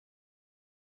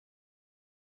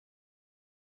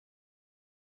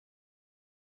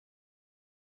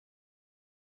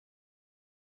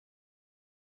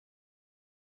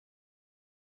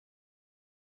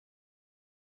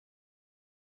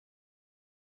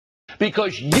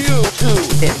because you too.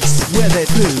 It's where the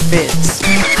poo fits.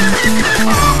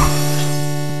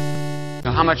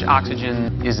 How much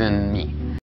oxygen is in me?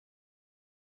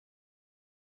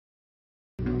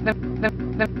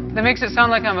 That makes it sound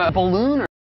like I'm a balloon.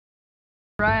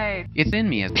 Right. It's in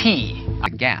me as pee, a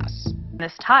gas.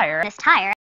 This tire.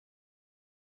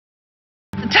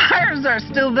 The tires are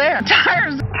still there.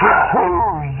 Tires.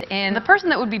 And the person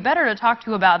that would be better to talk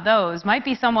to about those might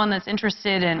be someone that's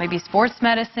interested in maybe sports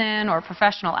medicine or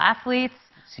professional athletes.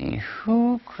 Let's see,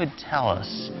 who could tell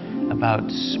us about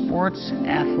sports,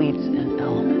 athletes, and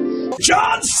elements?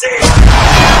 John C.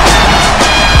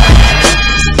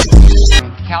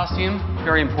 Calcium,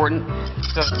 very important.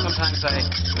 So sometimes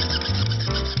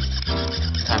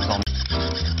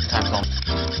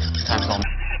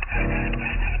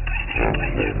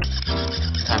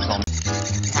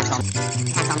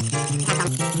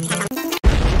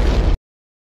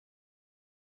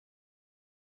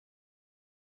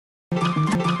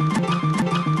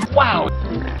Wow!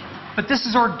 But this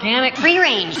is organic. Free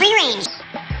range.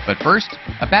 But first,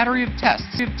 a battery of tests.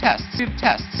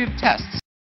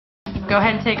 Go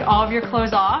ahead and take all of your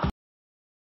clothes off.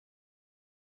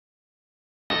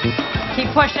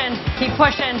 Keep pushing. As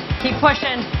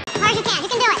hard as you can. You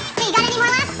can do it. So you got any more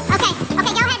left? Okay,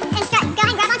 go ahead and start. Go ahead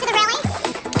and grab onto the railing.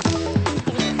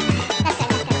 That's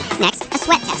good. Next, a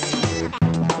sweat test. Okay.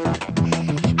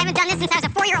 I haven't done this since I was a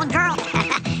 4-year-old girl.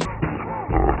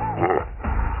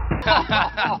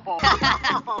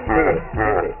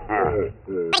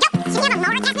 Should we have a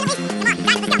motor test at least? Come on, guys,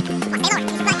 let's go. Come on, stay lower. Finish. Way down.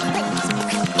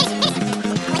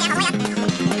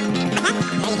 Okay,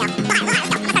 there you go. Come on, let's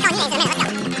go. I'm gonna start calling you names in a minute.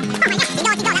 Let's go. Oh my gosh, keep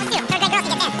going. That was 2. Third grade girls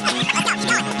to get in. Let's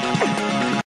go, keep going.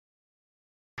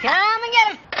 Come and get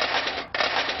him.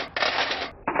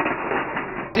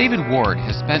 David Ward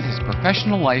has spent his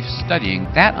professional life studying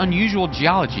that unusual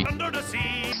geology. Under the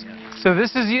sea. So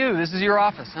this is you. This is your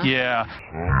office, huh? Yeah.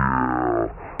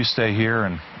 You stay here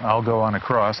and I'll go on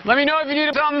across. Let me know if you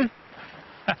need something.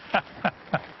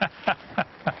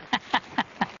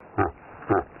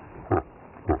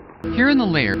 Here in the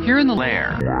lair.